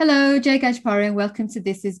Hello, Jay Gajpari, and welcome to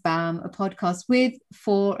This Is BAM, a podcast with,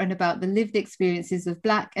 for, and about the lived experiences of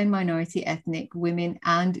Black and minority ethnic women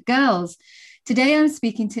and girls. Today, I'm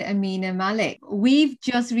speaking to Amina Malik. We've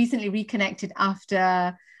just recently reconnected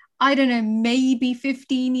after, I don't know, maybe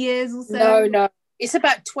 15 years or so. No. It's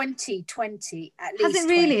about 2020 at least. Has it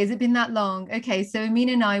really? Has it been that long? Okay, so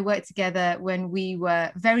Amina and I worked together when we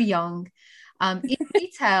were very young. In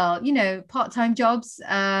retail, part-time jobs,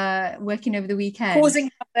 working over the weekend.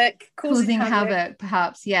 Causing havoc,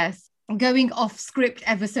 perhaps, yes. Going off script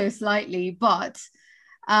ever so slightly, but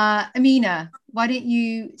Amina, why don't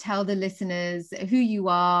you tell the listeners who you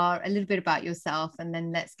are, a little bit about yourself, and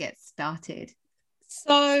then let's get started.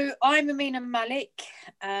 So I'm Amina Malik,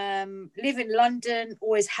 live in London,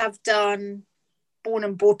 always have done, born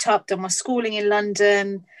and brought up, done my schooling in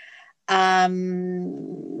London.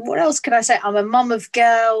 What else can I say? I'm a mum of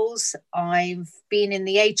girls. I've been in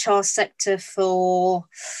the HR sector for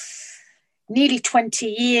nearly 20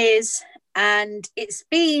 years, and it's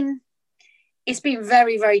been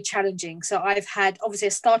very, very challenging. So I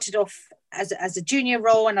started off as a junior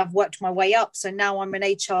role, and I've worked my way up. So now I'm an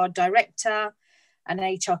HR director, an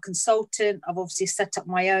HR consultant. I've obviously set up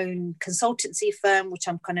my own consultancy firm, which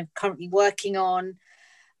I'm kind of currently working on.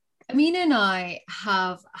 Amina and I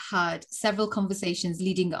have had several conversations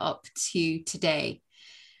leading up to today.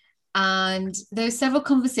 And those several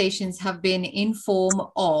conversations have been in form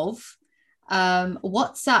of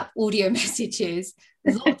WhatsApp audio messages,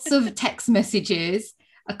 lots of text messages,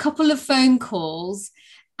 a couple of phone calls,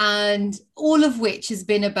 and all of which has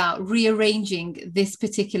been about rearranging this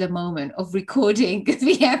particular moment of recording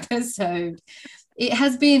the episode. It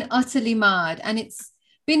has been utterly mad, and it's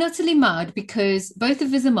been utterly mad because both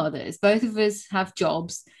of us are mothers, both of us have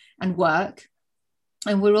jobs and work,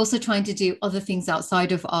 and we're also trying to do other things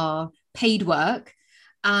outside of our paid work.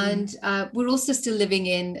 And we're also still living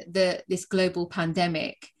in this global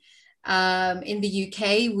pandemic. In the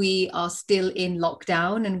UK, we are still in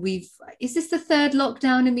lockdown, and is this the third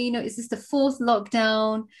lockdown, Amina? Is this the fourth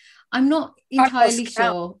lockdown? I'm not entirely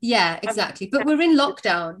sure. Yeah, exactly. But we're in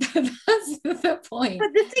lockdown. That's the point.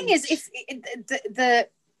 But the thing is, if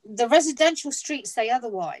the residential streets say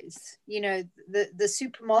otherwise, the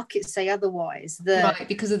supermarkets say otherwise. Right,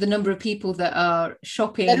 because of the number of people that are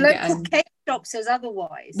shopping. The local cake shop says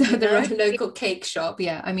otherwise. The local cake shop,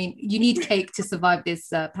 yeah. I mean, you need cake to survive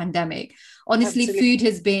this pandemic. Honestly, Absolutely. Food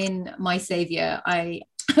has been my savior.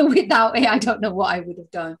 Without it, I don't know what I would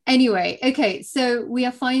have done. Anyway, okay, so we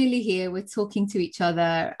are finally here. We're talking to each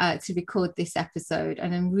other to record this episode,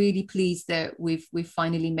 and I'm really pleased that we've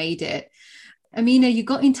finally made it. Amina, you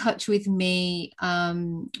got in touch with me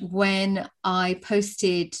when I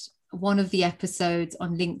posted one of the episodes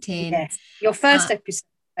on LinkedIn. Yes, your first episode.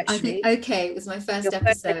 Actually. It was my first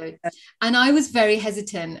episode. And I was very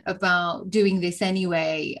hesitant about doing this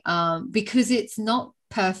anyway, because it's not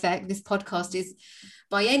perfect. This podcast is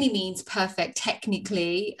by any means perfect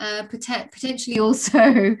technically, potentially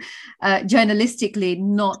also journalistically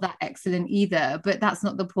not that excellent either, but that's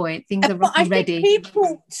not the point. Things are rocky ready.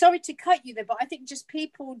 People, sorry to cut you there, but I think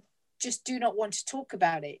people just do not want to talk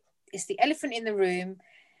about it. It's the elephant in the room.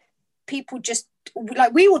 People just,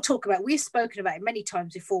 like, we will talk about, we've spoken about it many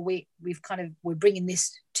times before. We're bringing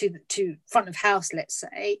this to front of house, let's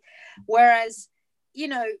say, whereas we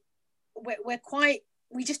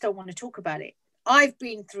just don't want to talk about it. I've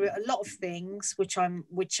been through a lot of things which I'm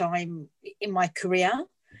in my career,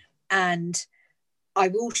 and I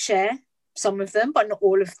will share some of them, but not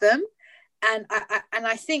all of them. And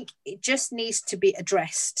I think it just needs to be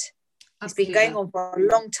addressed. Absolutely. It's been going on for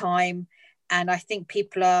a long time, and I think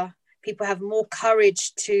people have more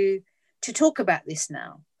courage to talk about this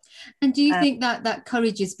now. And do you think that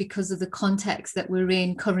courage is because of the context that we're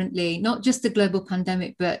in currently, not just the global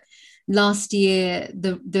pandemic, but last year,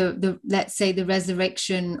 the let's say the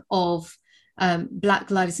resurrection of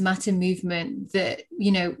Black Lives Matter movement that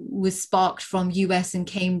was sparked from US and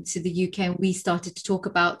came to the UK, and we started to talk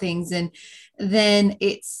about things, and then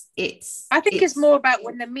I think it's more about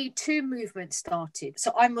when the Me Too movement started.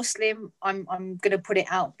 So I'm Muslim. I'm going to put it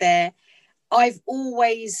out there. I've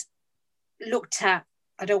always looked at,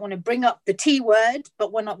 I don't want to bring up the T word,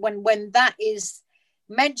 but when that is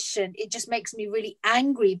mentioned, it just makes me really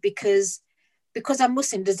angry because I'm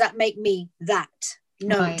Muslim. Does that make me that?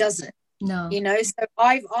 No, right. It doesn't. No. So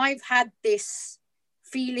I've had this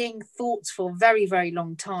thoughts for a very, very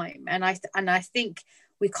long time, and I think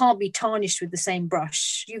we can't be tarnished with the same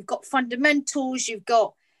brush. You've got fundamentals, you've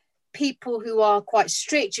got people who are quite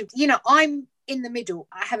strict. I'm in the middle.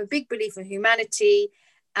 I have a big belief in humanity,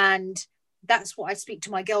 and that's what I speak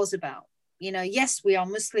to my girls about. Yes, we are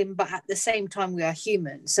Muslim, but at the same time we are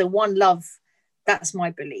human. So one love, that's my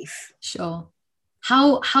belief. Sure.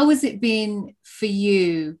 How has it been for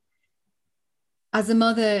you as a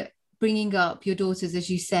mother, bringing up your daughters, as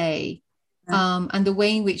you say, and the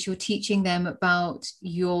way in which you're teaching them about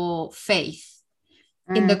your faith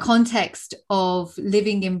in the context of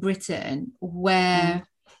living in Britain, where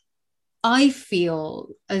I feel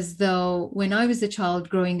as though when I was a child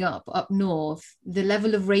growing up north, the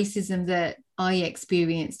level of racism that I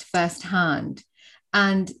experienced firsthand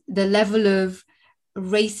and the level of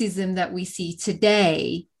racism that we see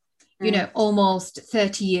today, almost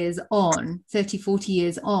 30, 40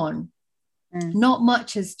 years on, not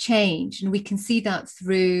much has changed. And we can see that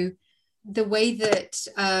through the way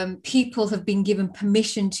that people have been given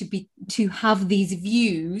permission to have these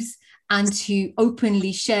views and to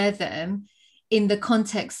openly share them in the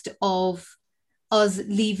context of us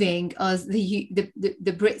leaving,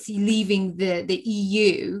 the Brits leaving the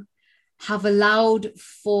EU, have allowed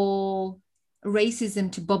for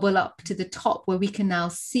racism to bubble up to the top where we can now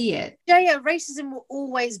see it. Yeah, racism will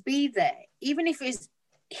always be there. Even if it's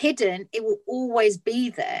hidden, it will always be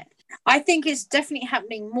there. I think it's definitely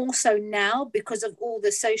happening more so now because of all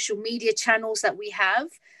the social media channels that we have.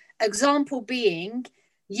 Example being,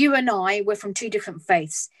 you and I, we're from two different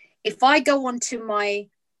faiths. If I go onto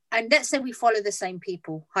and let's say we follow the same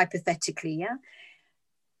people, hypothetically, yeah?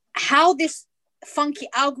 How this funky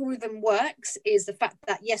algorithm works is the fact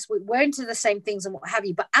that, yes, we're into the same things and what have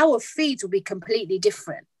you, but our feeds will be completely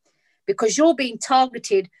different because you're being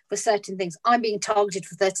targeted for certain things. I'm being targeted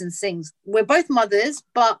for certain things. We're both mothers,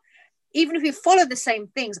 but even if we follow the same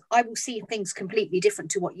things, I will see things completely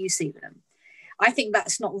different to what you see them. I think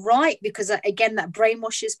that's not right because, again, that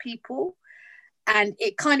brainwashes people. And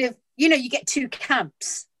it kind of, you get two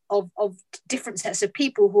camps of different sets of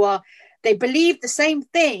people who they believe the same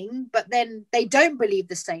thing, but then they don't believe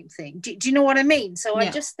the same thing. Do you know what I mean? So yeah.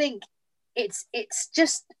 I just think it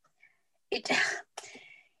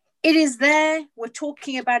is there. We're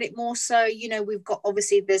talking about it more so. We've got,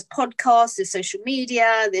 obviously, there's podcasts, there's social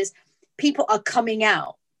media, there's people are coming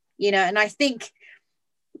out, and I think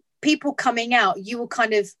people coming out, you will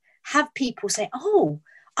kind of have people say, oh,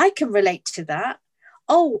 I can relate to that.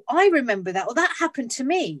 Oh, I remember that. Or that happened to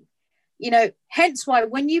me. Hence why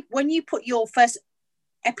when you put your first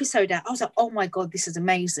episode out, I was like, oh my God, this is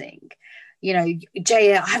amazing.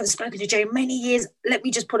 Jay, I haven't spoken to Jay in many years. Let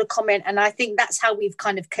me just put a comment. And I think that's how we've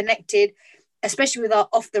kind of connected, especially with our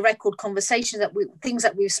off the record conversations, things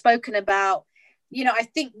that we've spoken about. I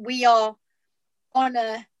think we are on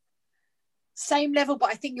a same level, but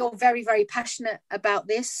I think you're very, very passionate about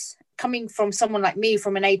this. Coming from someone like me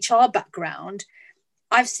from an HR background,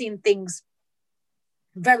 I've seen things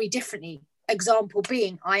very differently. Example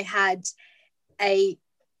being, I had a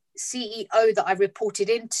CEO that I reported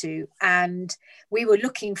into, and we were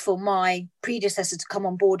looking for my predecessor to come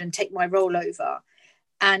on board and take my role over.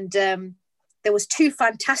 And there was two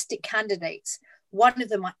fantastic candidates. One of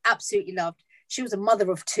them I absolutely loved. She was a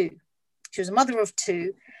mother of two.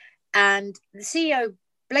 And the CEO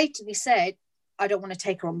blatantly said, I don't want to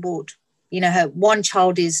take her on board. Her one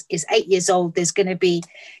child is 8 years old. There's going to be,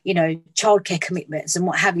 childcare commitments and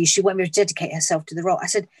what have you. She won't be able to dedicate herself to the role. I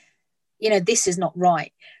said, this is not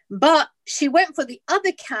right. But she went for the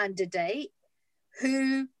other candidate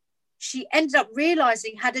who she ended up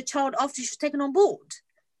realizing had a child after she was taken on board.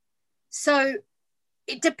 So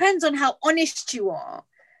it depends on how honest you are.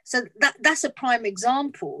 So that's a prime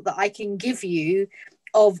example that I can give you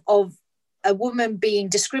of a woman being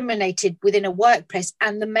discriminated within a workplace,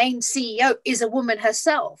 and the main CEO is a woman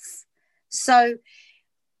herself. So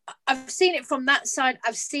I've seen it from that side.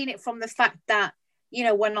 I've seen it from the fact that,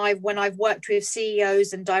 when I've worked with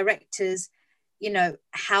CEOs and directors,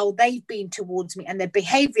 how they've been towards me and their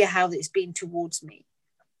behavior, how it's been towards me.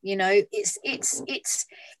 It's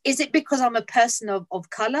is it because I'm a person of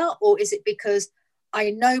color, or is it because I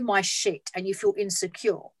know my shit and you feel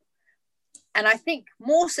insecure? And I think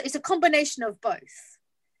more so it's a combination of both.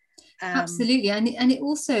 Absolutely. And it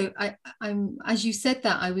also, I'm as you said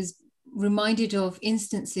that, I was reminded of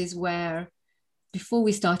instances where before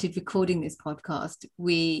we started recording this podcast,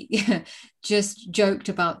 we just joked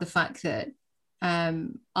about the fact that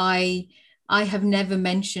I have never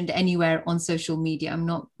mentioned anywhere on social media.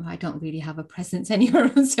 I don't really have a presence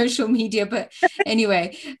anywhere on social media, but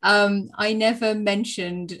anyway, I never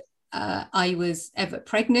mentioned I was ever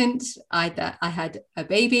pregnant, that I had a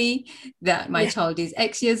baby, that my child is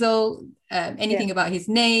X years old, anything about his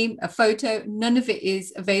name, a photo, none of it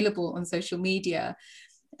is available on social media.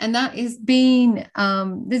 And that is being,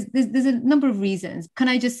 there's a number of reasons. Can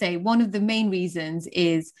I just say one of the main reasons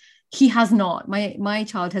is he has not. My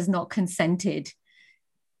child has not consented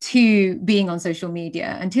to being on social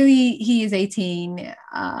media until he is 18.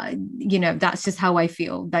 That's just how I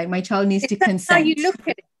feel. Like my child needs to consent. How you look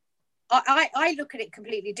at it. I look at it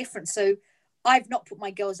completely different. So I've not put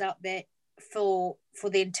my girls out there for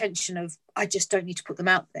the intention of, I just don't need to put them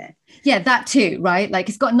out there. Yeah, that too, right? Like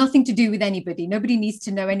it's got nothing to do with anybody. Nobody needs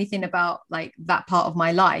to know anything about like that part of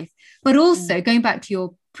my life. But also going back to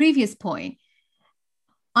your previous point,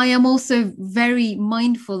 I am also very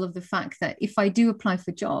mindful of the fact that if I do apply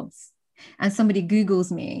for jobs and somebody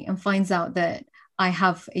Googles me and finds out that I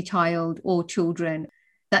have a child or children,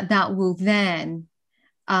 that will then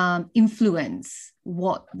influence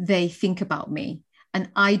what they think about me. And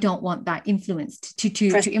I don't want that influence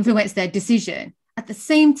to influence their decision. At the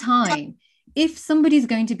same time, if somebody's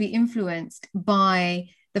going to be influenced by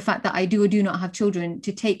the fact that I do or do not have children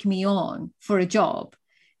to take me on for a job,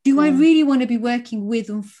 do I really want to be working with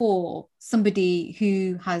and for somebody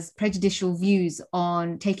who has prejudicial views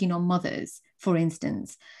on taking on mothers, for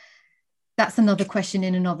instance? That's another question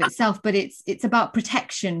in and of itself, but it's about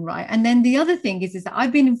protection, right? And then the other thing is that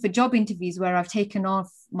I've been in for job interviews where I've taken off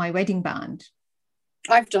my wedding band.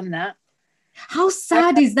 I've done that. How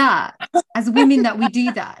sad is that as women that we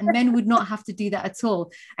do that, and men would not have to do that at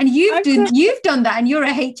all? And you've done that, and you're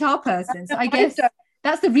a HR person, so I guess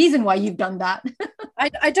that's the reason why you've done that.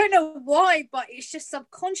 I don't know why, but it's just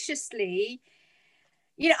subconsciously,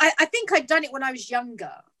 I think I'd done it when I was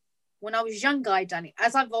younger. When I was younger, I'd done it.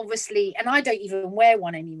 As I've obviously, and I don't even wear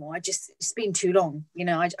one anymore. It's been too long.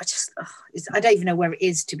 I don't even know where it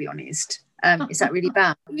is, to be honest. Is that really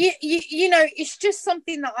bad? It's just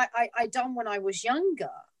something that I done when I was younger.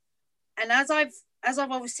 And as I've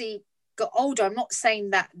obviously got older, I'm not saying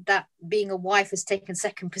that being a wife has taken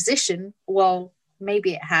second position. Well,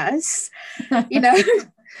 maybe it has,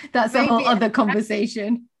 That's a whole other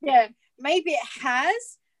conversation. Yeah, maybe it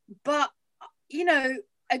has. But,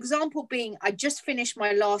 example being, I just finished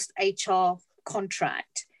my last HR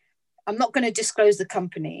contract. I'm not going to disclose the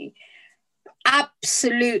company.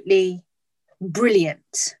 Absolutely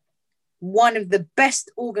brilliant. One of the best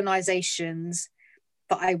organizations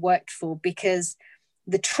that I worked for, because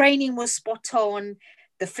the training was spot on,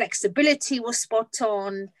 the flexibility was spot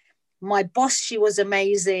on. My boss, she was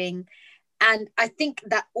amazing. And I think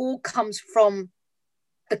that all comes from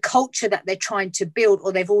the culture that they're trying to build,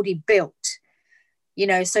 or they've already built.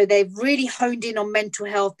 So they've really honed in on mental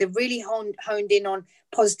health. They've really honed in on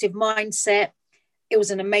positive mindset. It was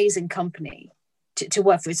an amazing company to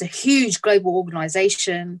work for. It's a huge global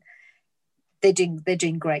organization. They're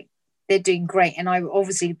doing great. They're doing great. And I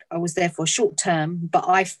was there for a short term, but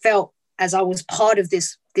I felt as I was part of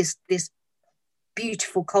this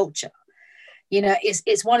beautiful culture.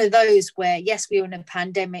 It's one of those where, yes, we were in a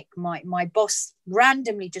pandemic. My boss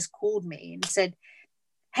randomly just called me and said,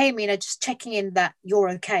 "Hey, Amina, just checking in that you're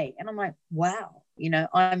okay." And I'm like, wow,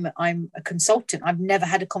 I'm a consultant. I've never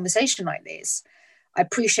had a conversation like this. I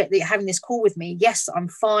appreciate that you're having this call with me. Yes, I'm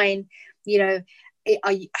fine. How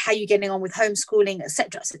are you getting on with homeschooling,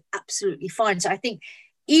 etc.? I said, absolutely fine. So I think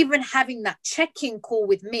even having that check-in call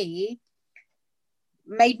with me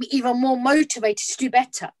made me even more motivated to do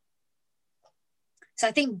better. So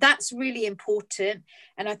I think that's really important.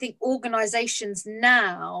 And I think organizations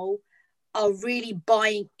now are really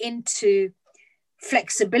buying into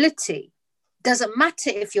flexibility. Doesn't matter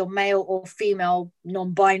if you're male or female,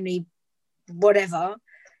 non-binary, whatever,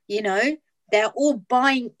 they're all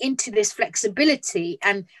buying into this flexibility.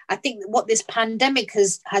 And I think what this pandemic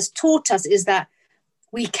has taught us is that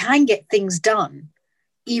we can get things done,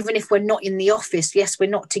 even if we're not in the office. Yes, we're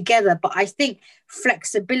not together, but I think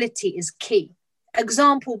flexibility is key.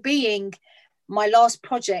 Example being my last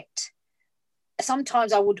project,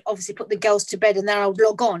 sometimes I would obviously put the girls to bed and then I would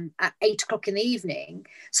log on at 8 o'clock in the evening.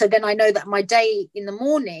 So then I know that my day in the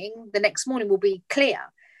morning, the next morning, will be clear.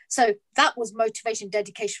 So that was motivation,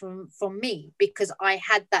 dedication from me, because I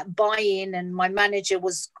had that buy-in, and my manager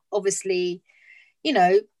was obviously,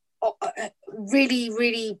 really,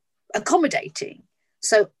 really accommodating.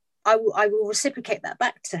 So I will reciprocate that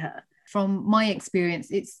back to her. From my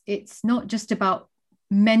experience, it's not just about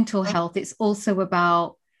mental health. It's also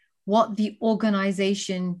about what the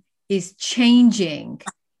organization is changing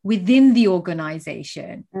within the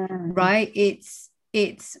organization, right? It's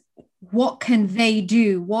what can they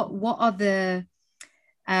do? What are the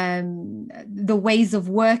ways of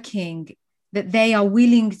working that they are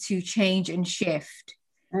willing to change and shift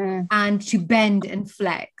and to bend and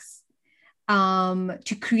flex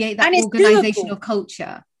to create that organizational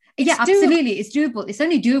culture. Absolutely. It's doable. It's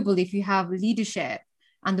only doable if you have leadership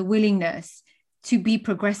and the willingness to be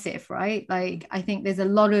progressive, right? Like, I think there's a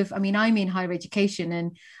lot of, I mean, I'm in higher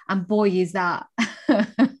education, and boy, is that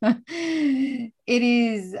it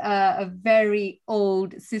is a very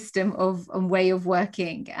old system of way of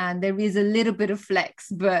working, and there is a little bit of flex,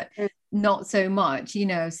 but not so much, you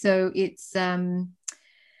know. So it's a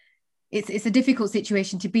difficult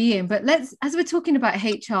situation to be in. But as we're talking about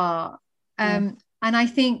HR, and I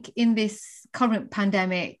think in this current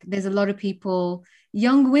pandemic, there's a lot of people,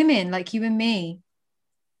 young women like you and me,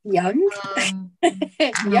 young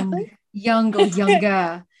or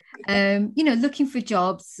younger, you know, looking for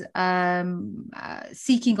jobs,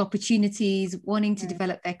 seeking opportunities, wanting to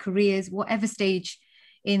develop their careers, whatever stage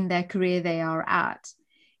in their career they are at.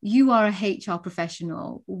 You are a HR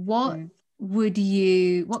professional. What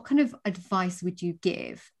kind of advice would you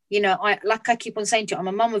give? You know, I keep on saying to you, I'm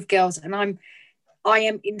a mum of girls, and I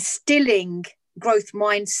am instilling growth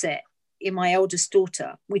mindset in my eldest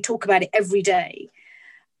daughter. We talk about it every day.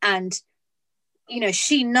 And, you know,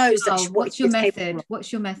 she knows that. What's your method?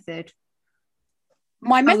 What's your method?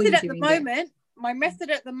 My method at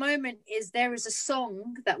the moment is, there is a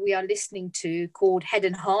song that we are listening to called Head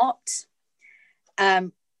and Heart.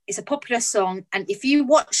 It's a popular song. And if you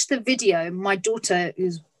watch the video, my daughter,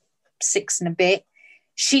 who's 6 and a bit,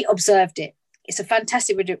 she observed it. It's a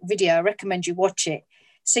fantastic video. I recommend you watch it.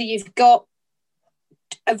 So you've got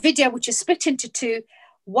a video which is split into two.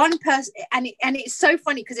 One person, and it's so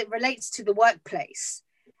funny because it relates to the workplace.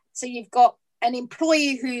 So you've got an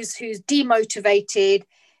employee who's demotivated,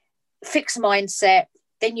 fixed mindset.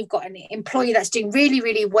 Then you've got an employee that's doing really,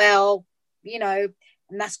 really well, you know,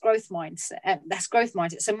 and that's growth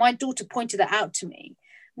mindset. So my daughter pointed that out to me.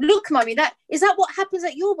 Look, Mummy, is that what happens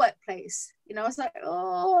at your workplace? You know, I was like,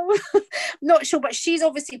 oh, not sure, but she's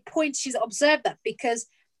obviously she's observed that, because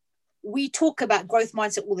we talk about growth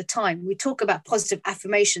mindset all the time. We talk about positive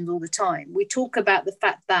affirmations all the time. We talk about the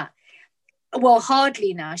fact that, well,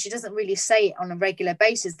 hardly now, she doesn't really say it on a regular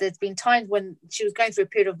basis. There's been times when she was going through a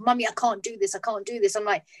period of, Mummy, I can't do this. I'm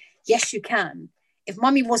like, yes, you can. If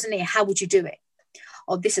Mummy wasn't here, how would you do it?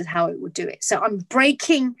 Or this is how it would do it. So I'm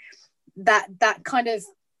breaking that kind of,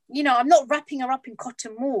 you know, I'm not wrapping her up in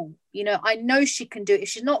cotton wool. You know, I know she can do it. If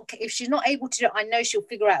she's not able to do it, I know she'll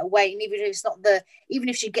figure out a way. And even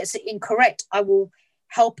if she gets it incorrect, I will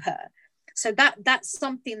help her. So that's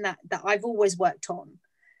something that I've always worked on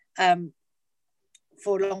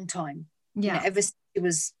for a long time. Yeah. You know, ever since it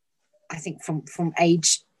was, I think from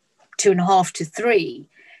age 2.5 to 3,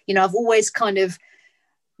 you know, I've always kind of,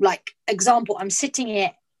 like, example, I'm sitting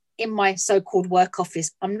here in my so-called work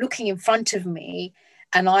office. I'm looking in front of me,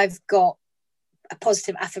 and I've got a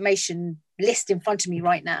positive affirmation list in front of me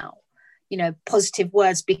right now, you know, positive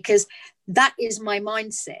words, because that is my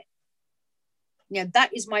mindset. You know, that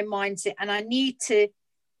is my mindset. And I need to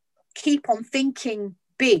keep on thinking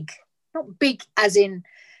big, not big as in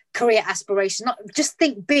career aspiration, not just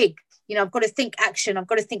think big. You know, I've got to think action. I've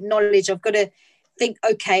got to think knowledge. I've got to think,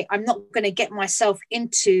 okay, I'm not going to get myself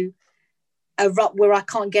into a rut where I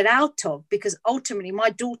can't get out of, because ultimately my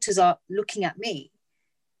daughters are looking at me.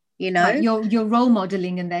 You know, right. You're role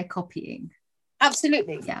modeling and they're copying.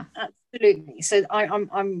 Absolutely. Yeah, absolutely. So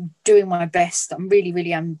I'm doing my best. I'm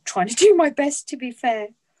trying to do my best, to be fair.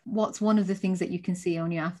 What's one of the things that you can see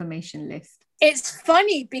on your affirmation list? It's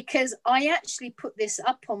funny because I actually put this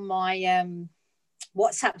up on my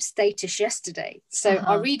WhatsApp status yesterday. So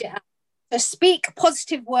I'll read it out. So speak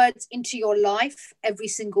positive words into your life every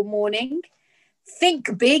single morning.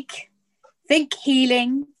 Think big, think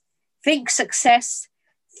healing, think success,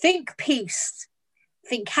 think peace,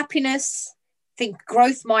 think happiness, think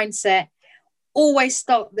growth mindset. Always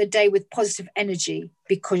start the day with positive energy,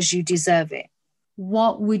 because you deserve it.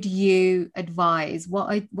 What would you advise? What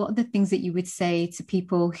are the things that you would say to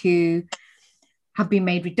people who have been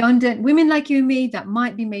made redundant, women like you and me that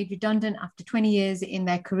might be made redundant after 20 years in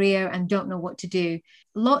their career and don't know what to do?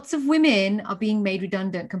 Lots of women are being made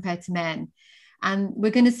redundant compared to men. And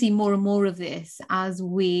we're going to see more and more of this as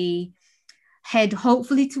we head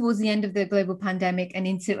hopefully towards the end of the global pandemic and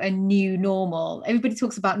into a new normal. Everybody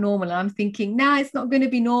talks about normal, and I'm thinking, nah, it's not going to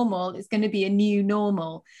be normal. It's going to be a new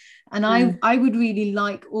normal. And I would really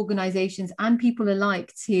like organizations and people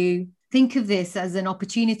alike to think of this as an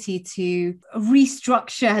opportunity to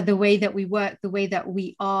restructure the way that we work, the way that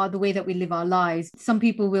we are, the way that we live our lives. Some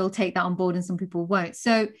people will take that on board and some people won't.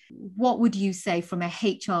 So what would you say from a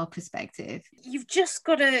HR perspective? You've just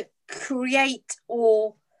got to create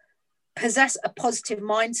or possess a positive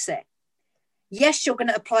mindset. Yes, you're going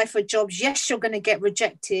to apply for jobs. Yes, you're going to get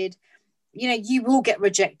rejected. You know, you will get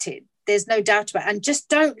rejected. There's no doubt about it. And just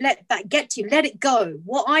don't let that get to you. Let it go.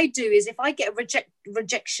 What I do is if I get a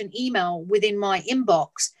rejection email within my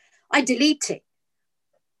inbox, I delete it,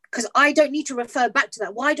 because I don't need to refer back to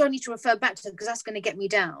that. Why do I need to refer back to that? Because that's going to get me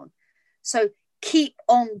down. So keep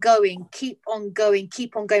on going, keep on going,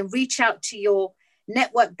 keep on going. Reach out to your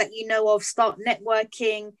network that you know of, start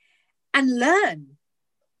networking and learn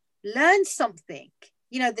something.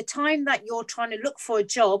 You know, the time that you're trying to look for a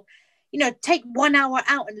job, you know, take 1 hour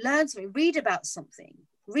out and learn something, read about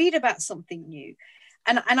something new.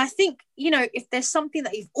 And I think, you know, if there's something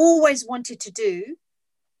that you've always wanted to do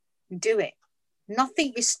it.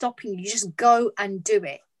 Nothing is stopping you. Just go and do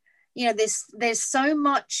it. You know, there's so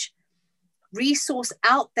much resource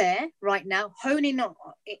out there right now. Hone in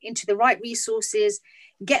into the right resources.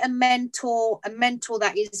 Get a mentor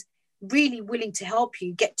that is really willing to help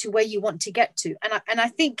you get to where you want to get to. And I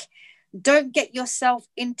think, don't get yourself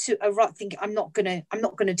into a rut thinking I'm not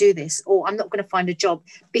gonna do this, or I'm not gonna find a job,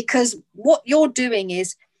 because what you're doing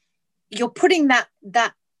is you're putting that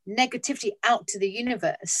negativity out to the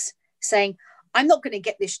universe, saying I'm not going to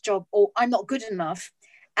get this job, or I'm not good enough,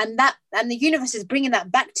 and the universe is bringing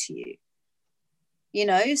that back to you. You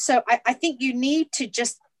know, so I think you need to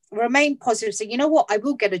just remain positive. So, you know what, I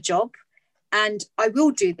will get a job, and I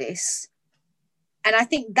will do this. And I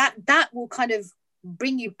think that will kind of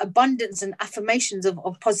bring you abundance and affirmations of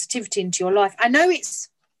positivity into your life. I know it's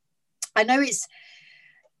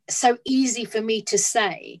so easy for me to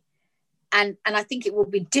say, and I think it will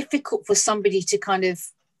be difficult for somebody to kind of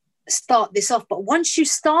start this off, but once you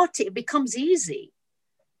start it, it becomes easy.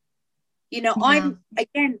 You know, yeah. I'm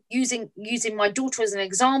again using my daughter as an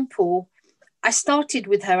example. I started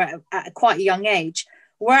with her at quite a young age.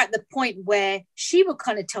 We're at the point where she would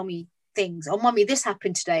kind of tell me things, oh mummy, this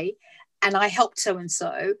happened today, and I helped so and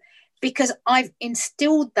so, because I've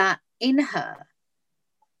instilled that in her.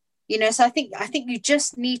 You know, so I think you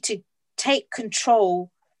just need to take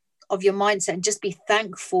control of your mindset and just be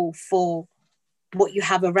thankful for what you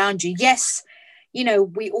have around you. Yes, you know,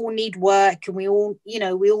 we all need work, and we all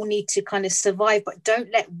need to kind of survive, but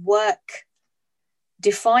don't let work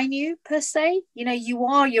define you per se. You know, you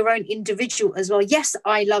are your own individual as well. Yes,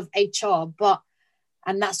 I love HR,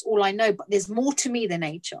 and that's all I know, but there's more to me than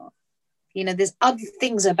HR. You know, there's other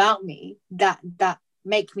things about me that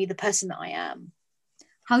make me the person that I am.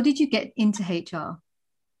 How did you get into HR?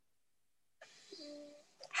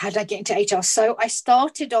 How did I get into HR? So I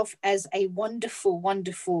started off as a wonderful,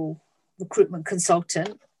 wonderful recruitment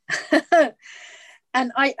consultant.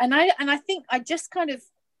 and I think I just kind of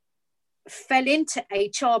fell into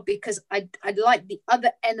HR because I like the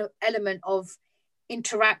other element of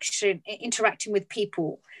interacting with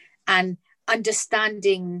people and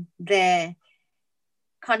understanding their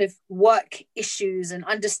kind of work issues and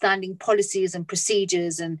understanding policies and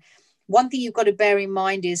procedures. And one thing you've got to bear in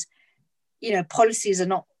mind is, you know, policies are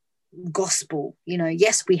not gospel. You know,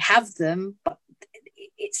 yes, we have them, but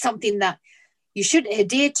it's something that you should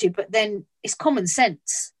adhere to, but then it's common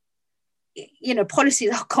sense. You know,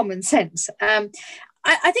 policies are common sense. I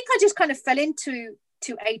think I just kind of fell into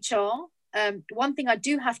HR. One thing I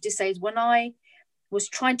do have to say is when I was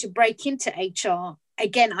trying to break into HR,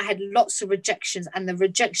 again, I had lots of rejections, and the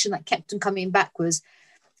rejection that kept on coming back was,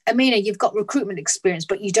 Amina, you've got recruitment experience,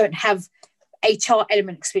 but you don't have HR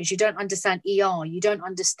element experience. You don't understand ER. You don't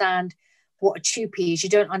understand what a TUPE is. You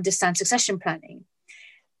don't understand succession planning.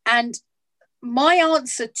 And my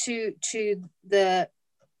answer to the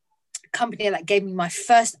company that gave me my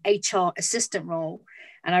first HR assistant role,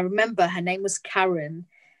 and I remember her name was Karen,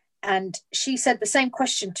 and she said the same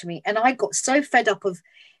question to me, and I got so fed up of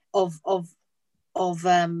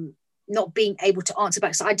not being able to answer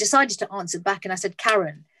back. So I decided to answer back, and I said,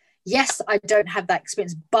 Karen, yes, I don't have that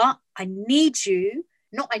experience, but I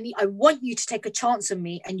want you to take a chance on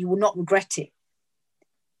me, and you will not regret it.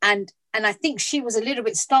 And I think she was a little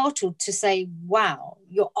bit startled to say, wow,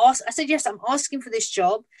 I said, yes, I'm asking for this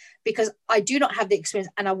job because I do not have the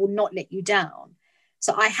experience, and I will not let you down.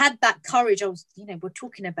 So I had that courage. We're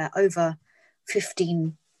talking about over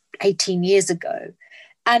 15, 18 years ago,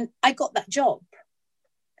 and I got that job.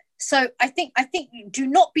 So I think do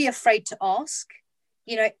not be afraid to ask,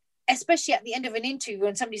 you know, especially at the end of an interview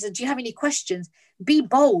when somebody says, do you have any questions? Be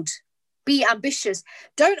bold, be ambitious.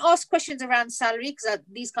 Don't ask questions around salary, because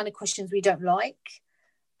these kind of questions we don't like.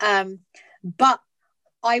 But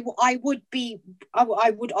I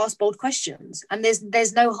would ask bold questions, and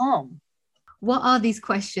there's no harm. What are these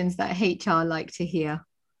questions that HR like to hear?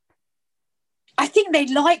 I think they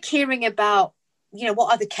like hearing about, you know,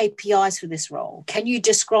 what are the KPIs for this role? Can you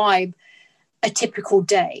describe a typical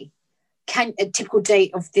day? A typical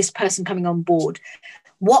day of this person coming on board?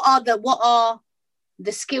 what are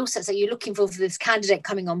the skill sets that you're looking for this candidate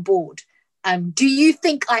coming on board? Do you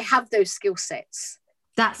think I have those skill sets?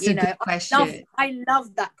 That's a good question. I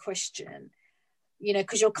love that question,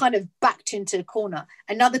 because you're kind of backed into the corner.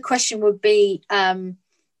 Another question would be, who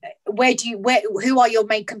are your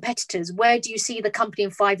main competitors? Where do you see the company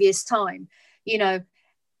in 5 years' time?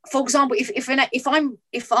 For example, if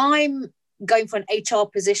I'm going for an HR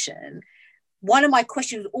position, one of my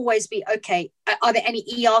questions would always be, okay, are there any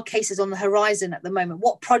ER cases on the horizon at the moment?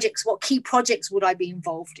 What key projects would I be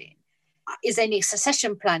involved in? Is there any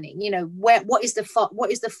succession planning? What is the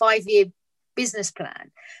 5-year business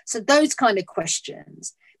plan? So those kind of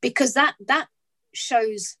questions, because that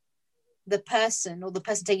shows the person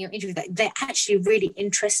taking your interview that they're actually really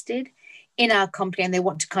interested in our company and they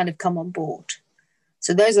want to kind of come on board.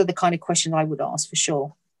 So those are the kind of questions I would ask for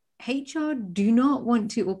sure. HR do not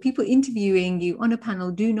want to, or people interviewing you on a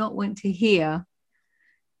panel do not want to hear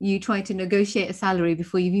you try to negotiate a salary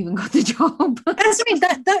before you've even got the job. That's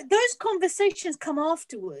those conversations come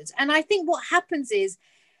afterwards. And I think what happens is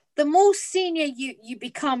the more senior you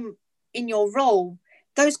become in your role,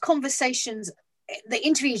 those conversations, the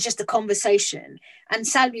interview is just a conversation and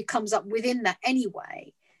salary comes up within that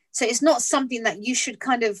anyway. So it's not something that you should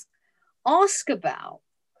kind of ask about,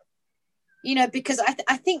 because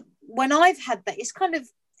I think when I've had that, it's kind of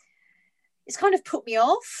put me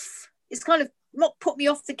off. It's kind of not put me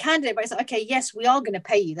off the candidate, but it's like, okay, yes, we are going to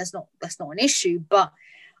pay you. That's not an issue, but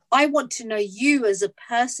I want to know you as a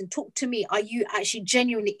person. Talk to me. Are you actually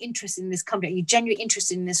genuinely interested in this company? Are you genuinely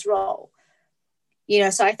interested in this role?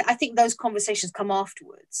 So I think those conversations come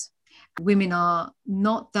afterwards. Women are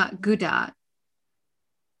not that good at,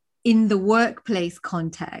 in the workplace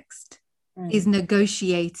context, is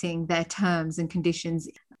negotiating their terms and conditions.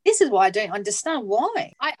 This is why I don't understand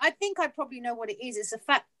why. I think I probably know what it is. It's the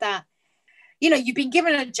fact that, you've been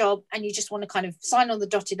given a job and you just want to kind of sign on the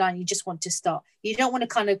dotted line. You just want to start. You don't want to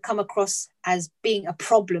kind of come across as being a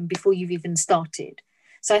problem before you've even started.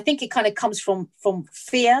 So I think it kind of comes from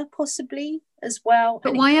fear, possibly, as well.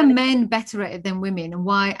 But why are men better at it than women? And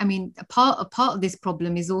why? I mean, a part of this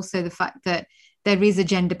problem is also the fact that there is a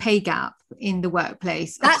gender pay gap in the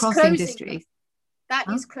workplace across industries. That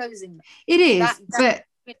is closing. It is, but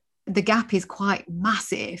the gap is quite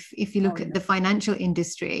massive if you look at the financial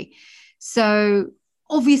industry. So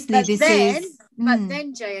obviously But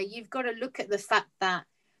then, Jaya, you've got to look at the fact that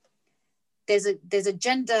there's a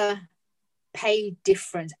gender pay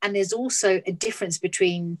difference, and there's also a difference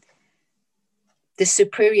between the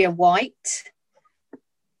superior white,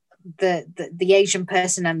 the Asian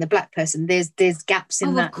person and the black person. There's gaps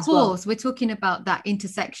in that as well. Of course, we're talking about that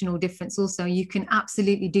intersectional difference also. You can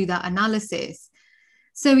absolutely do that analysis.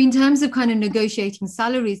 So in terms of kind of negotiating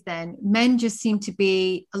salaries, then men just seem to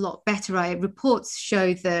be a lot better at it. Reports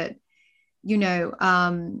show that,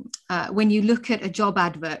 when you look at a job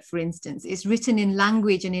advert, for instance, it's written in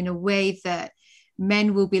language and in a way that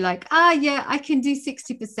men will be like, yeah, I can do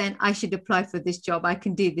 60%. I should apply for this job. I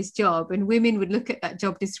can do this job. And women would look at that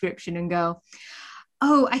job description and go,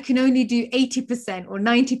 oh, I can only do 80% or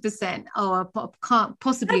 90%. Oh, I can't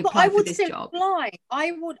possibly apply for this job.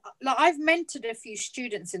 I've mentored a few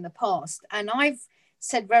students in the past, and I've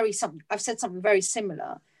said something very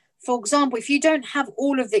similar. For example, if you don't have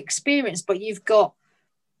all of the experience, but you've got,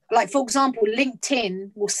 for example,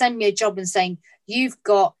 LinkedIn will send me a job and saying, you've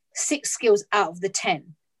got 6 skills out of the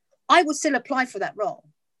 10. I would still apply for that role.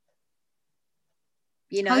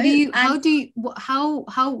 What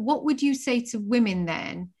would you say to women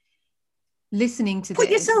then listening to this? Put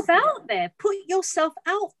yourself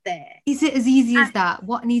out there. Is it as easy as that?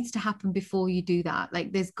 What needs to happen before you do that?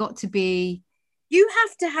 There's got to be... You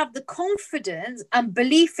have to have the confidence and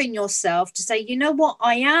belief in yourself to say, you know what,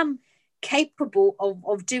 I am capable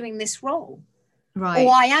of doing this role. Right.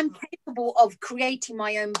 Or I am capable of creating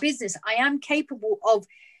my own business. I am capable of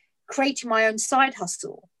creating my own side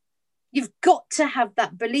hustle. You've got to have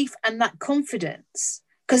that belief and that confidence,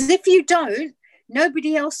 because if you don't,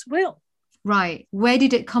 nobody else will. Right. Where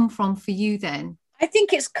did it come from for you then? I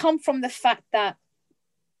think it's come from the fact that,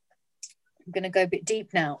 I'm going to go a bit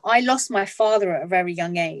deep now. I lost my father at a very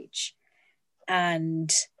young age,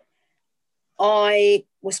 and I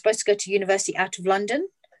was supposed to go to university out of London.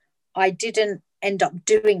 I didn't end up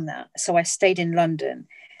doing that, so I stayed in London.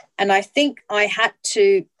 And I think I had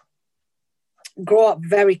to grow up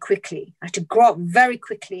very quickly. In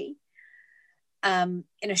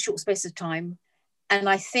a short space of time. And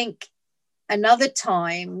I think another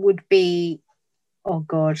time would be,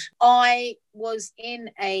 I was in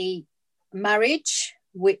a marriage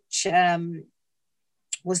which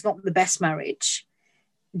was not the best marriage,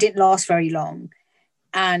 didn't last very long.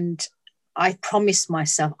 And I promised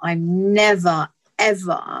myself I'm never,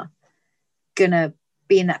 ever going to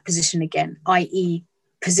be in that position again, i.e.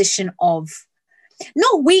 position of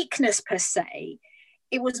not weakness per se.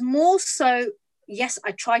 It was more so, yes,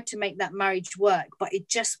 I tried to make that marriage work, but it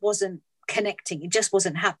just wasn't connecting. It just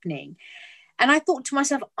wasn't happening. And I thought to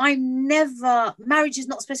myself, marriage is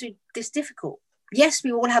not supposed to be this difficult. Yes,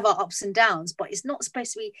 we all have our ups and downs, but it's not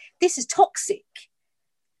supposed to be, this is toxic.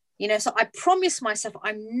 So I promised myself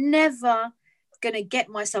I'm never going to get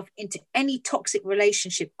myself into any toxic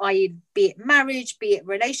relationship, i.e. be it marriage, be it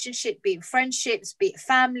relationship, be it friendships, be it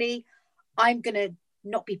family. I'm going to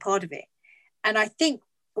not be part of it. And I think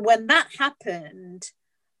when that happened,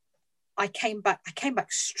 I came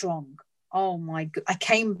back strong. Oh my God, I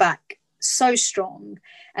came back so strong,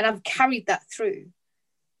 and I've carried that through.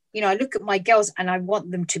 I look at my girls and I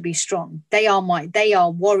want them to be strong. They are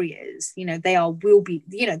warriors, they are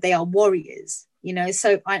warriors,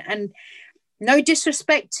 so and no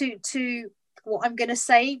disrespect to what I'm going to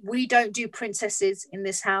say. We don't do princesses in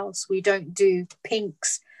this house. We don't do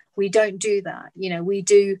pinks. We don't do that. We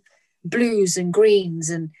do blues and greens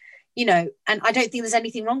and I don't think there's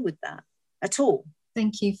anything wrong with that at all.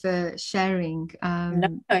 Thank you for sharing.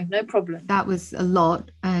 No problem. That was a lot,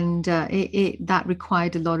 and that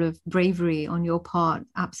required a lot of bravery on your part,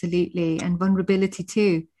 absolutely, and vulnerability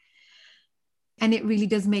too. And it really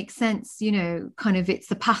does make sense, kind of it's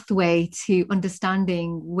the pathway to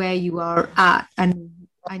understanding where you are at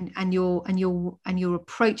and your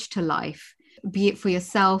approach to life, be it for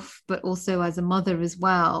yourself, but also as a mother as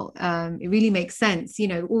well. It really makes sense,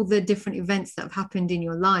 all the different events that have happened in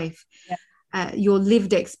your life. Yeah. Your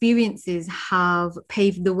lived experiences have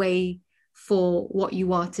paved the way for what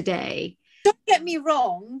you are today. Don't get me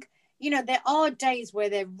wrong. There are days where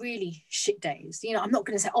they're really shit days. I'm not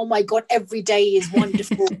going to say, oh my God, every day is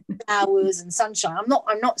wonderful, flowers and sunshine.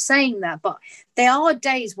 I'm not saying that, but there are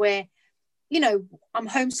days where, I'm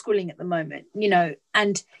homeschooling at the moment,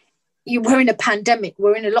 and we're in a pandemic,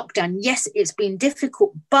 we're in a lockdown. Yes, it's been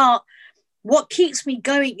difficult, but what keeps me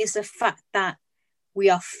going is the fact that we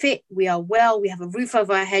are fit, we are well, we have a roof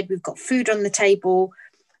over our head, we've got food on the table.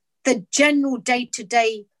 The general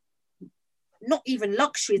day-to-day, not even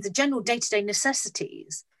luxuries, the general day-to-day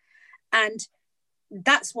necessities. And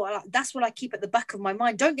that's what I keep at the back of my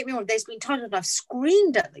mind. Don't get me wrong, there's been times when I've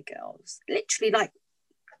screamed at the girls, literally like,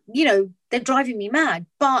 they're driving me mad.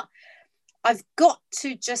 But I've got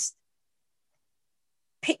to just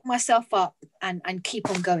pick myself up and keep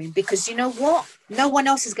on going, because you know what? No one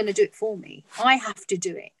else is going to do it for me. I have to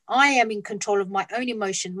do it. I am in control of my own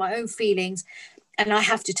emotions, my own feelings, and I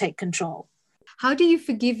have to take control. How do you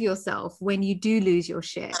forgive yourself when you do lose your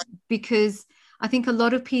shit? Because I think a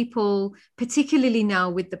lot of people, particularly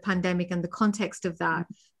now with the pandemic and the context of that,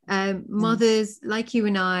 mothers like you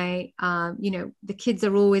and I, the kids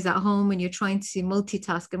are always at home and you're trying to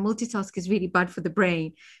multitask, and multitask is really bad for the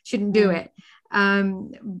brain. Shouldn't do it.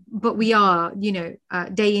 But we are,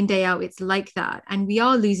 day in, day out, it's like that. And we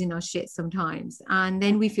are losing our shit sometimes. And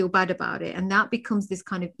then we feel bad about it. And that becomes this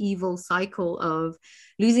kind of evil cycle of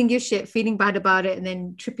losing your shit, feeling bad about it, and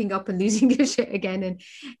then tripping up and losing your shit again. And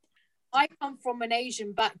I come from an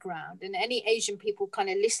Asian background, and any Asian people kind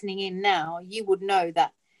of listening in now, you would know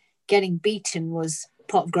that getting beaten was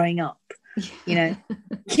part of growing up.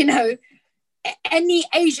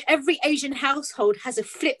 Every Asian household has a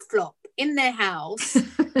flip-flop in their house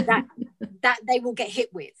that they will get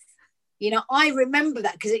hit with. I remember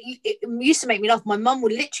that because it used to make me laugh. My mum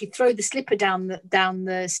would literally throw the slipper down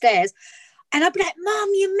the stairs, and I'd be like, "Mum,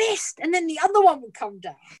 you missed," and then the other one would come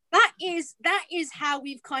down. That is how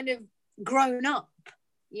we've kind of grown up.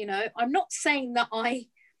 I'm not saying that I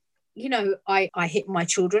hit my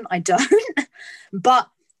children. I don't, but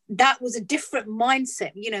that was a different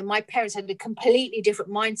mindset. My parents had a completely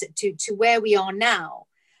different mindset to where we are now.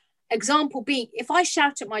 Example being, if I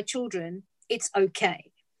shout at my children, it's okay.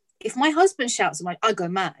 If my husband shouts at I go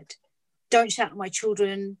mad. Don't shout at my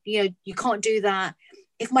children. You can't do that.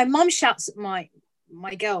 If my mum shouts at my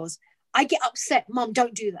girls, I get upset. Mum,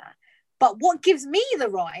 don't do that. But what gives me the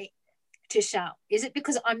right to shout? Is it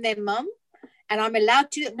because I'm their mum and I'm allowed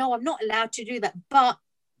to do it? No, I'm not allowed to do that. But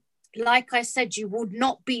like I said, you would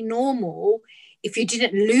not be normal if you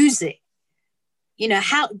didn't lose it.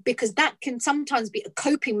 Because that can sometimes be a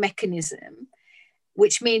coping mechanism,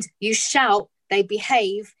 which means you shout, they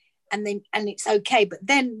behave, and it's okay. But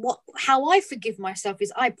then how I forgive myself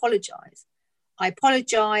is I apologize. I bring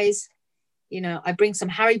some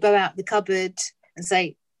Haribo out the cupboard and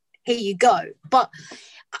say, here you go. But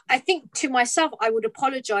I think to myself, I would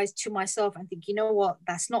apologize to myself and think, you know what,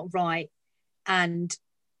 that's not right. And,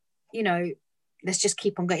 let's just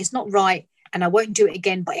keep on going. It's not right, and I won't do it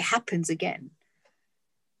again, but it happens again.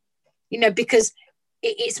 You know, because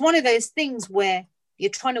it's one of those things where you're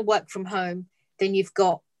trying to work from home, then you've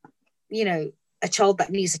got, you know, a child that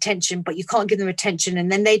needs attention, but you can't give them attention,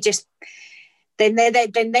 and then they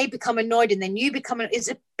become annoyed, and then you become. It's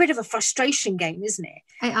a bit of a frustration game, isn't it?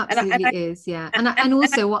 It absolutely is, yeah. And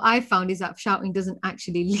also, what I found is that shouting doesn't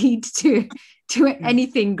actually lead to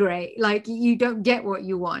anything great. Like, you don't get what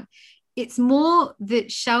you want. It's more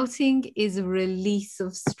that shouting is a release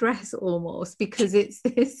of stress almost, because it's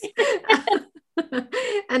this.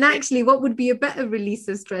 And actually, what would be a better release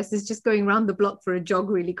of stress is just going around the block for a jog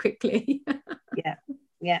really quickly.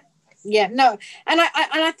 No, and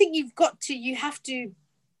I think you have to,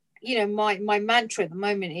 you know, my mantra at the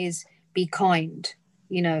moment is be kind,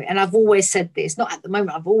 you know, and I've always said this, not at the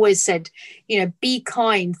moment, I've always said, you know, be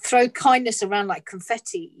kind, throw kindness around like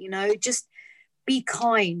confetti, you know, just be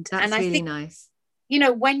kind. That's and I really think, nice. You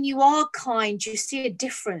know, when you are kind, you see a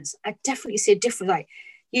difference. I definitely see a difference. Like,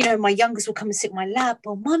 you know, my youngest will come and sit in my lap.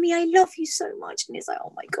 Oh, mommy, I love you so much. And it's like,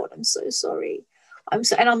 oh my God, I'm so sorry. And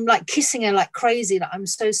I'm like kissing her like crazy. Like, I'm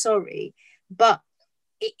so sorry. But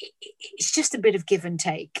it's just a bit of give and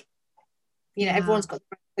take. You know, everyone's got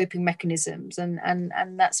coping mechanisms, and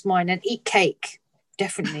that's mine. And eat cake,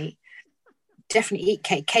 definitely. Definitely eat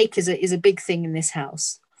cake. Cake is a big thing in this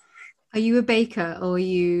house. Are you a baker, or are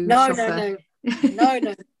you No.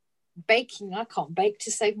 Baking, I can't bake to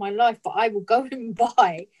save my life, but I will go and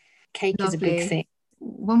buy. Cake. Lovely. Is a big thing.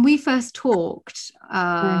 When we first talked,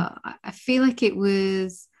 I feel like it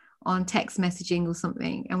was on text messaging or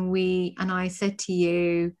something, and I said to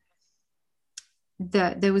you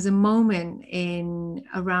that there was a moment in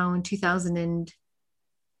around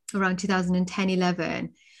 2010-11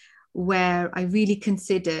 where I really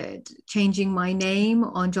considered changing my name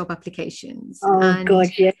on job applications. God,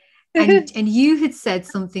 yeah. and you had said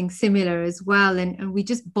something similar as well, and we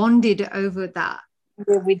just bonded over that.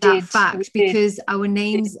 Yeah, we did. Fact, because our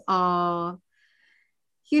names are,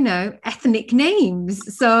 you know, ethnic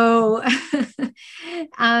names. So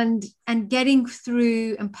and getting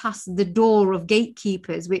through and past the door of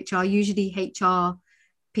gatekeepers, which are usually HR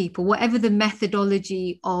people, whatever the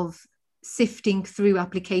methodology of sifting through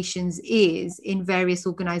applications is in various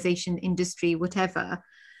organization, industry, whatever.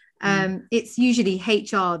 It's usually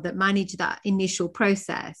HR that manage that initial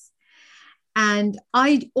process. And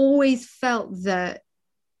I'd always felt that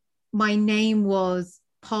my name was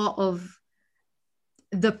part of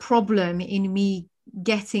the problem in me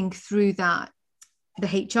getting through the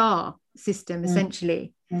HR system,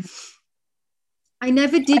 essentially. I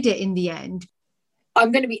never did it in the end.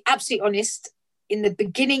 I'm going to be absolutely honest. In the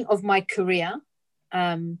beginning of my career,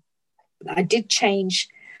 I did change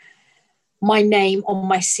my name on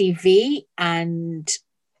my CV, and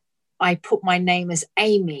I put my name as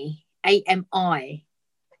Amy, A-M-I.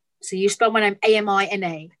 So you spell my name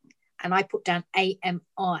A-M-I-N-A, and I put down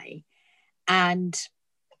A-M-I. And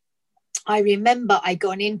I remember I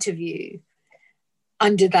got an interview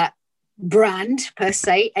under that brand, per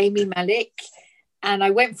se, Amy Malik, and I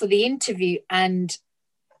went for the interview, and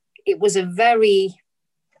it was a very,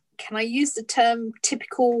 can I use the term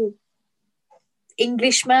typical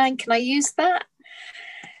Englishman? Can I use that?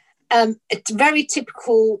 It's very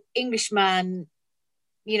typical Englishman,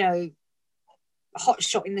 you know, hot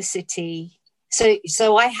shot in the city.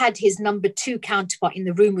 So I had his number 2 counterpart in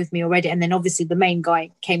the room with me already, and then obviously the main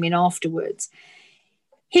guy came in afterwards.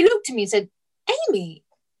 He looked at me and said, Amy.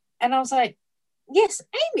 And I was like, yes,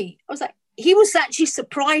 Amy. I was like, he was actually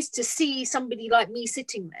surprised to see somebody like me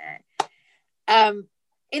sitting there.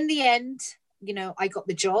 In the end, you know, I got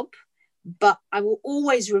the job, but I will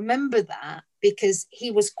always remember that because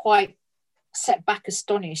he was quite set back,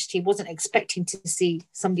 astonished. He wasn't expecting to see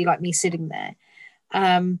somebody like me sitting there.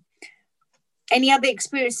 Any other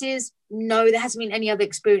experiences? No, there hasn't been any other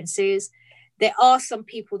experiences. There are some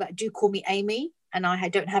people that do call me Amy, and I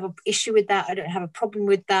don't have an issue with that. I don't have a problem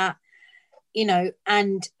with that, you know,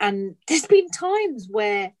 and there's been times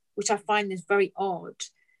where, which I find is very odd,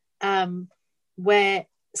 where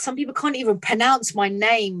some people can't even pronounce my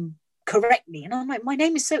name correctly. And I'm like, my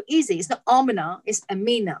name is so easy. It's not Amina, it's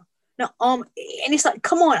Amina. Not and it's like,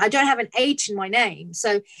 come on, I don't have an H in my name.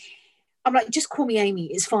 So I'm like, just call me Amy,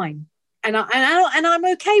 it's fine. And I'm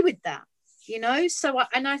okay with that, you know. So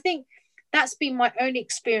I think that's been my only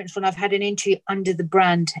experience when I've had an interview under the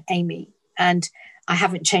brand Amy, and I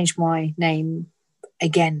haven't changed my name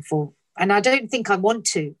again and I don't think I want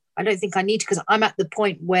to. I don't think I need to, because I'm at the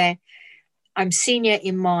point where I'm senior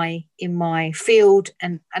in my field,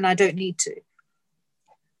 and I don't need to.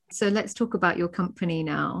 So let's talk about your company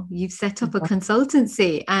now. You've set up a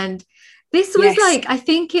consultancy, and This was Yes. like, I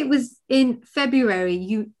think it was in February,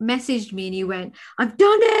 you messaged me and you went, I've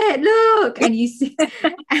done it, look. And you see,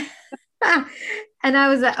 and I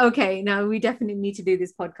was like, okay, now we definitely need to do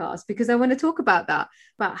this podcast because I want to talk about that,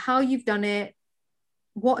 about how you've done it.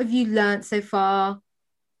 What have you learned so far?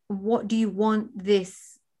 What do you want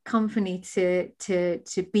this company to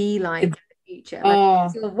be like in the future?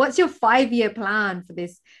 Like, what's your 5-year plan for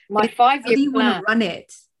this? My How 5-year do you plan. want to run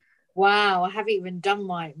it? Wow, I haven't even done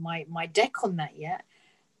my deck on that yet.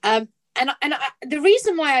 The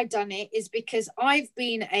reason why I've done it is because I've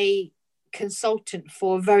been a consultant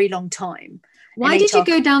for a very long time. Why did you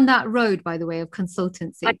go down that road, by the way, of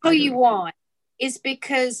consultancy? I tell you why. It's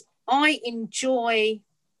because I enjoy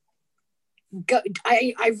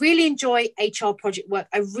I really enjoy HR project work.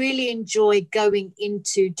 I really enjoy going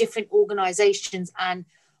into different organizations and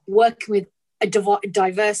working with a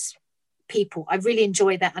diverse people. I really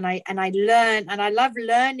enjoy that, and I learn, and I love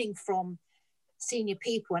learning from senior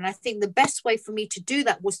people. And I think the best way for me to do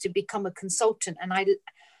that was to become a consultant, and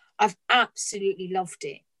I've absolutely loved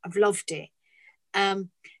it. I've loved it. And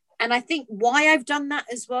I think why I've done that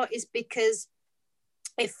as well is because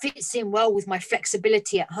it fits in well with my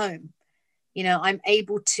flexibility at home. You know, I'm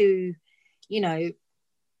able to, you know,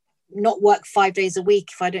 not work 5 days a week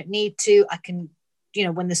if I don't need to. I can, you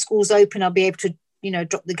know, when the school's open, I'll be able to, you know,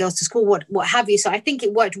 drop the girls to school, what have you. So I think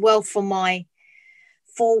it worked well for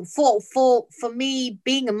for me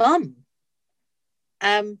being a mum.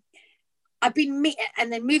 I've been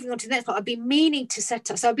and then moving on to the next part, I've been meaning to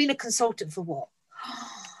set up. So I've been a consultant for what?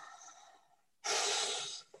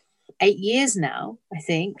 8 years now, I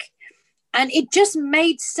think. And it just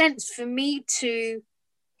made sense for me to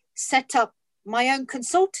set up my own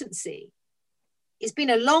consultancy. It's been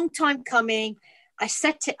a long time coming. I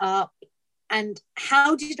set it up. And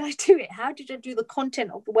how did I do it? How did I do the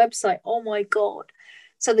content of the website? Oh, my God.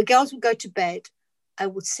 So the girls would go to bed. I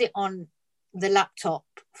would sit on the laptop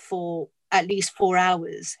for at least 4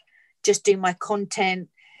 hours, just doing my content,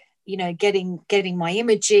 you know, getting my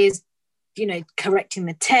images, you know, correcting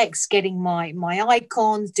the text, getting my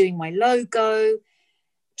icons, doing my logo,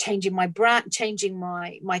 changing my brand, changing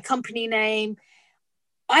my company name.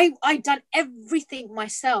 I done everything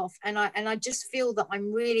myself, and I just feel that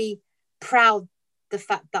I'm really proud the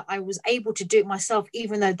fact that I was able to do it myself,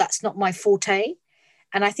 even though that's not my forte.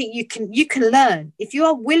 And I think you can learn if you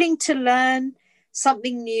are willing to learn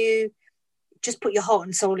something new. Just put your heart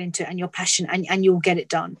and soul into it and your passion, and you'll get it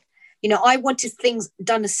done. You know, I wanted things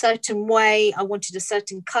done a certain way. I wanted a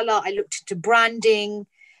certain color. I looked into branding.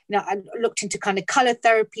 You know, I looked into kind of color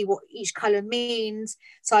therapy, what each color means.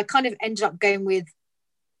 So I kind of ended up going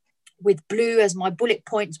with blue as my bullet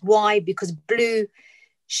points. Why? Because blue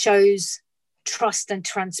shows trust and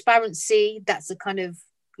transparency. That's the kind of,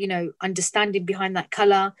 you know, understanding behind that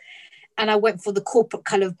color. And I went for the corporate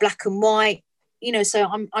color of black and white. You know, so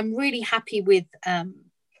I'm really happy with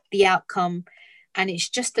the outcome. And it's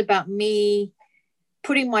just about me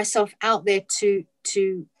putting myself out there to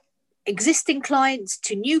existing clients,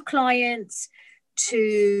 to new clients,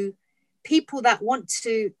 to people that want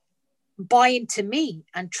to buy into me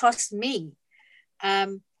and trust me.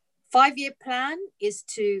 5-year plan is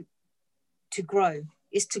to grow,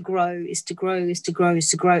 is to grow, is to grow, is to grow, is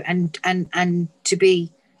to grow, and to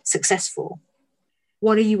be successful.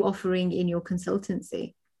 What are you offering in your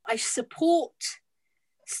consultancy? I support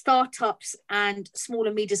startups and small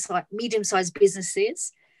and medium-sized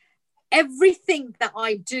businesses. Everything that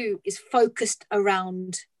I do is focused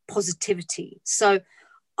around positivity. So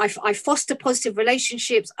I foster positive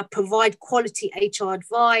relationships. I provide quality HR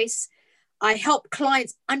advice. I help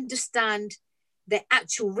clients understand their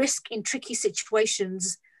actual risk in tricky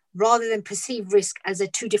situations rather than perceived risk as they're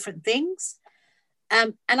two different things.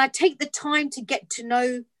 And I take the time to get to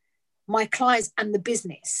know my clients and the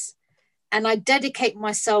business. And I dedicate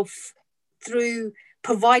myself through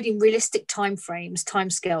providing realistic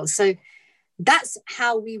timescales. So that's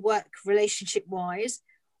how we work relationship-wise.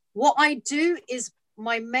 What I do is,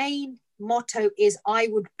 my main motto is, I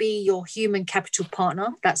would be your human capital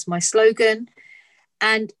partner. That's my slogan.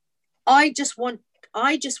 And I just want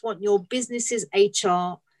your business's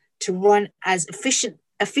HR to run as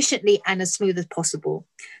efficiently and as smooth as possible.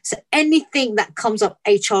 So anything that comes up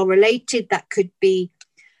HR related, that could be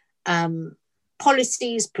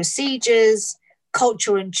policies, procedures,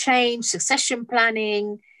 culture and change, succession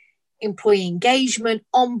planning, employee engagement,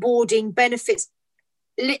 onboarding, benefits,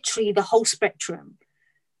 literally the whole spectrum.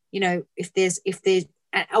 You know, if there's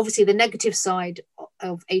obviously the negative side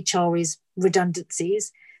of HR is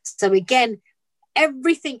redundancies. So again,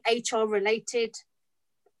 everything HR related,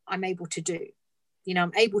 I'm able to do. You know,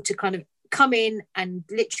 I'm able to kind of come in and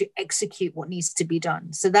literally execute what needs to be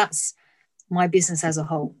done. So that's my business as a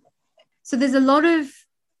whole. So there's a lot of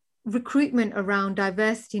recruitment around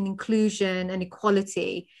diversity and inclusion and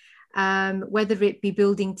equality, whether it be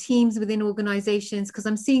building teams within organizations, because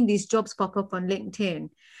I'm seeing these jobs pop up on LinkedIn,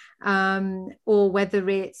 or whether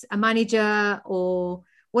it's a manager or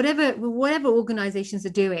whatever organizations are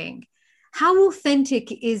doing. How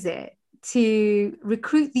authentic is it to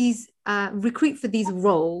recruit for these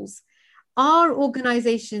roles? Are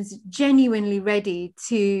organizations genuinely ready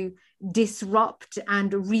to disrupt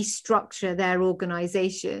and restructure their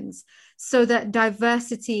organizations so that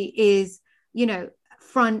diversity is,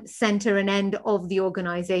 front, center, and end of the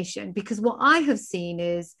organization? Because what I have seen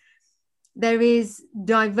is there is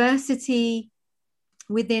diversity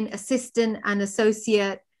within assistant and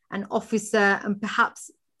associate and officer and perhaps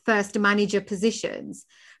first manager positions,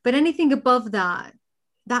 but anything above that,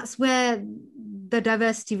 that's where the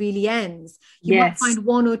diversity really ends. You might find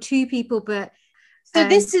one or two people, but so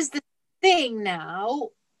this is the thing now.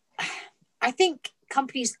 I think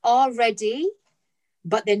companies are ready,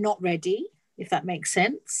 but they're not ready, if that makes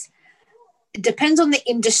sense. It depends on the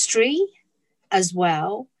industry as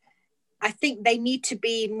well. I think they need to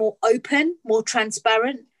be more open, more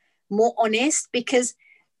transparent, more honest, because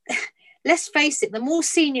let's face it, the more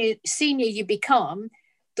senior you become,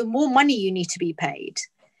 the more money you need to be paid.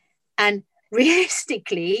 And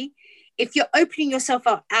realistically, if you're opening yourself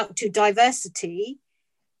out to diversity,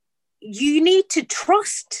 you need to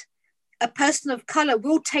trust a person of color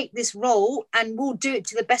will take this role and will do it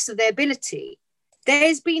to the best of their ability.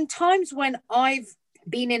 There's been times when I've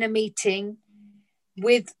been in a meeting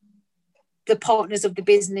with the partners of the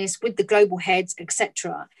business, with the global heads,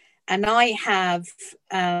 etc., and I have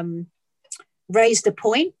raised a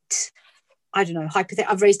point. I don't know,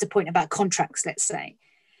 I've raised a point about contracts, let's say,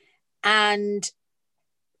 and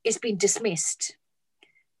it's been dismissed.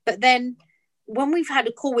 But then when we've had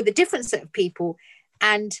a call with a different set of people,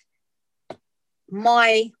 and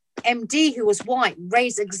my MD, who was white,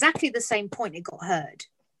 raised exactly the same point, it got heard.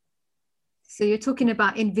 So you're talking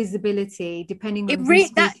about invisibility, depending on who's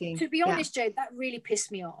speaking. To be honest, Jade, that really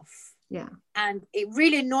pissed me off. Yeah. And it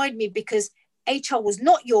really annoyed me because HR was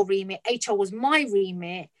not your remit. HR was my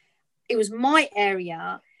remit. It was my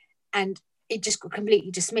area. And it just got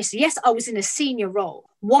completely dismissed. Yes, I was in a senior role.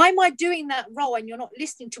 Why am I doing that role and you're not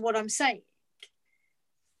listening to what I'm saying?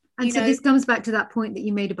 And this comes back to that point that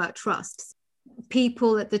you made about trust.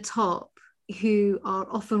 People at the top who are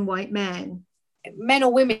often white men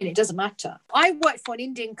or women, it doesn't matter. I worked for an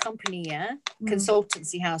Indian company,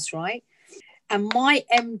 consultancy house, right? And my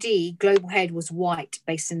MD, global head, was white,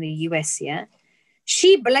 based in the US,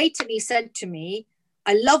 She blatantly said to me,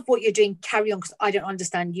 I love what you're doing, carry on, because I don't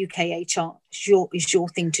understand UK HR. It's your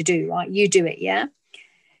thing to do, right? You do it,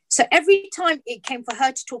 So every time it came for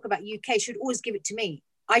her to talk about UK, she would always give it to me.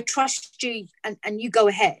 I trust you and you go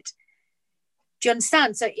ahead. Do you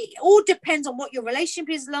understand? So it all depends on what your relationship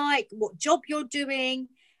is like, what job you're doing,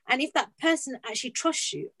 and if that person actually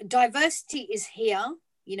trusts you. Diversity is here.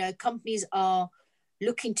 Companies are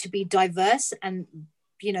looking to be diverse, and,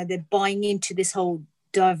 they're buying into this whole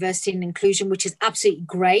diversity and inclusion, which is absolutely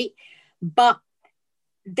great. But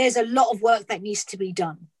there's a lot of work that needs to be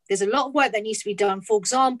done. For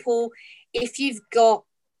example, if you've got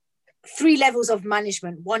 3 levels of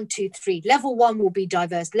management, 1, 2, 3. Level 1 will be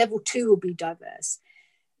diverse. Level 2 will be diverse.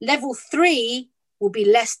 Level 3 will be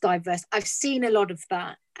less diverse. I've seen a lot of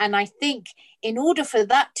that. And I think in order for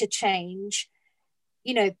that to change,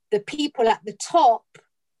 the people at the top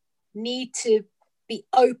need to be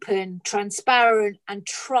open, transparent, and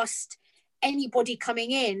trust anybody coming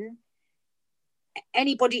in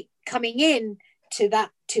to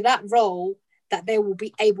that role, that they will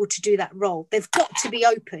be able to do that role. They've got to be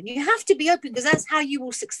open. You have to be open, because that's how you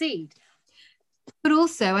will succeed. But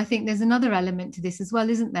also, I think there's another element to this as well,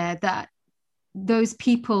 isn't there? That those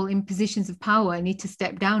people in positions of power need to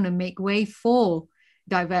step down and make way for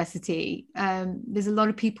diversity. There's a lot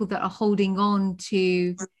of people that are holding on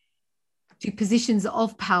to positions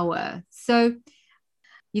of power. So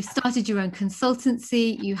you've started your own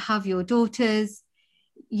consultancy, you have your daughters,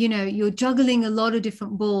 you're juggling a lot of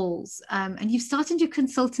different balls, and you've started your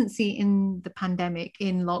consultancy in the pandemic,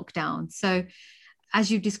 in lockdown. So as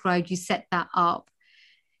you described, you set that up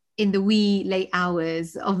in the wee late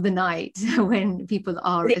hours of the night when people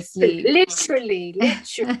are asleep. Literally.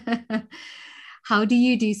 How do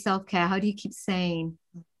you do self-care? How do you keep sane?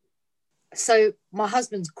 So my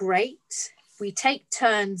husband's great. We take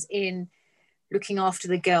turns in looking after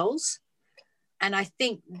the girls. And I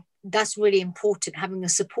think that's really important, having a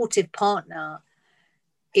supportive partner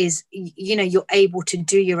is, you know, you're able to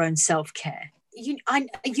do your own self-care. You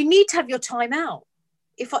need to have your time out.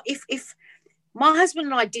 If my husband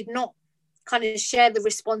and I did not kind of share the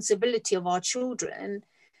responsibility of our children,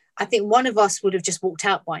 I think one of us would have just walked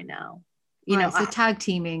out by now. You right, know, so tag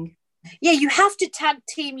teaming. Yeah, you have to tag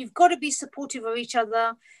team. You've got to be supportive of each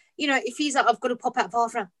other. You know, if he's like, I've got to pop out for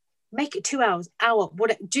half an hour, make it 2 hours,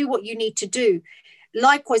 do what you need to do.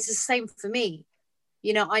 Likewise, it's the same for me.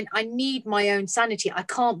 You know, I need my own sanity. I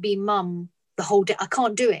can't be mum the whole day. I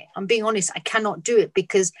can't do it. I'm being honest. I cannot do it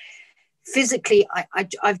because physically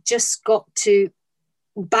I've just got to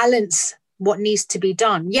balance what needs to be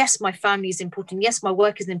done. Yes, my family is important. Yes, my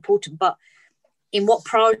work is important, but in what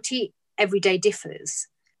priority, every day differs.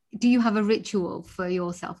 Do you have a ritual for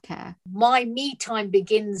your self-care? My me time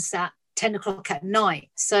begins at 10 o'clock at night.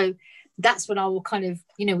 So that's when I will kind of,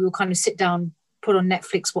 you know, we'll kind of sit down, put on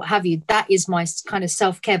Netflix, what have you. That is my kind of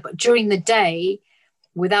self-care. But during the day,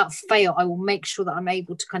 without fail, I will make sure that I'm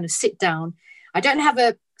able to kind of sit down. I don't have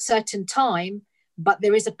a certain time, but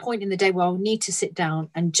there is a point in the day where I'll need to sit down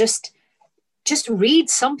and just read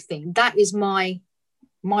something. That is my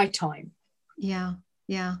time. Yeah.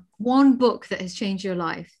 One book that has changed your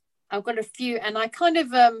life. I've got a few, and I kind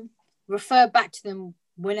of refer back to them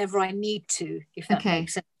whenever I need to, if that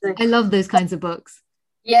makes sense. So, I love those kinds of books.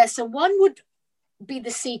 Yeah, so one would be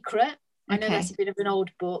The Secret. I know that's a bit of an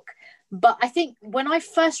old book, but I think when I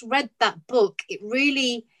first read that book,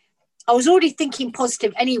 I was already thinking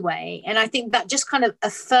positive anyway, and I think that just kind of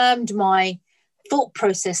affirmed my thought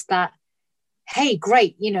process that, hey,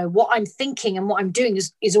 great, you know, what I'm thinking and what I'm doing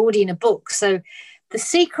is already in a book. So The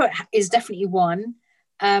Secret is definitely one.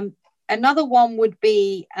 Another one would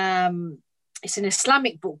be, it's an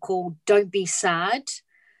Islamic book called Don't Be Sad.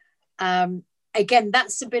 Again,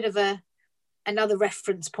 that's a bit of another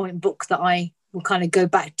reference point book that I will kind of go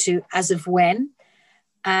back to as of when.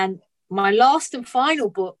 And my last and final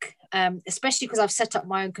book, especially because I've set up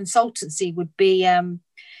my own consultancy, would be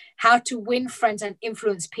How to Win Friends and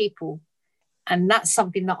Influence People. And that's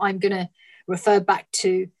something that I'm going to refer back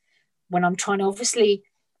to when I'm trying to obviously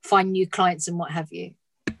find new clients and what have you.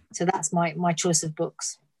 So that's my choice of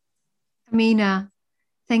books. Amina,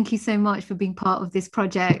 thank you so much for being part of this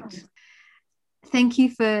project. Thank you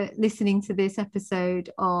for listening to this episode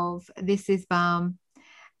of This Is BAM.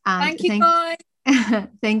 And thank you, guys.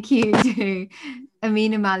 Thank you to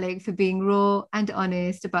Amina Malik for being raw and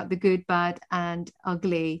honest about the good, bad, and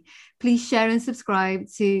ugly. Please share and subscribe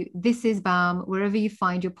to This Is BAM wherever you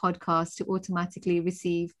find your podcast to automatically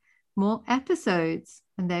receive more episodes.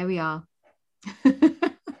 And there we are.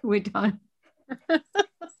 We're done.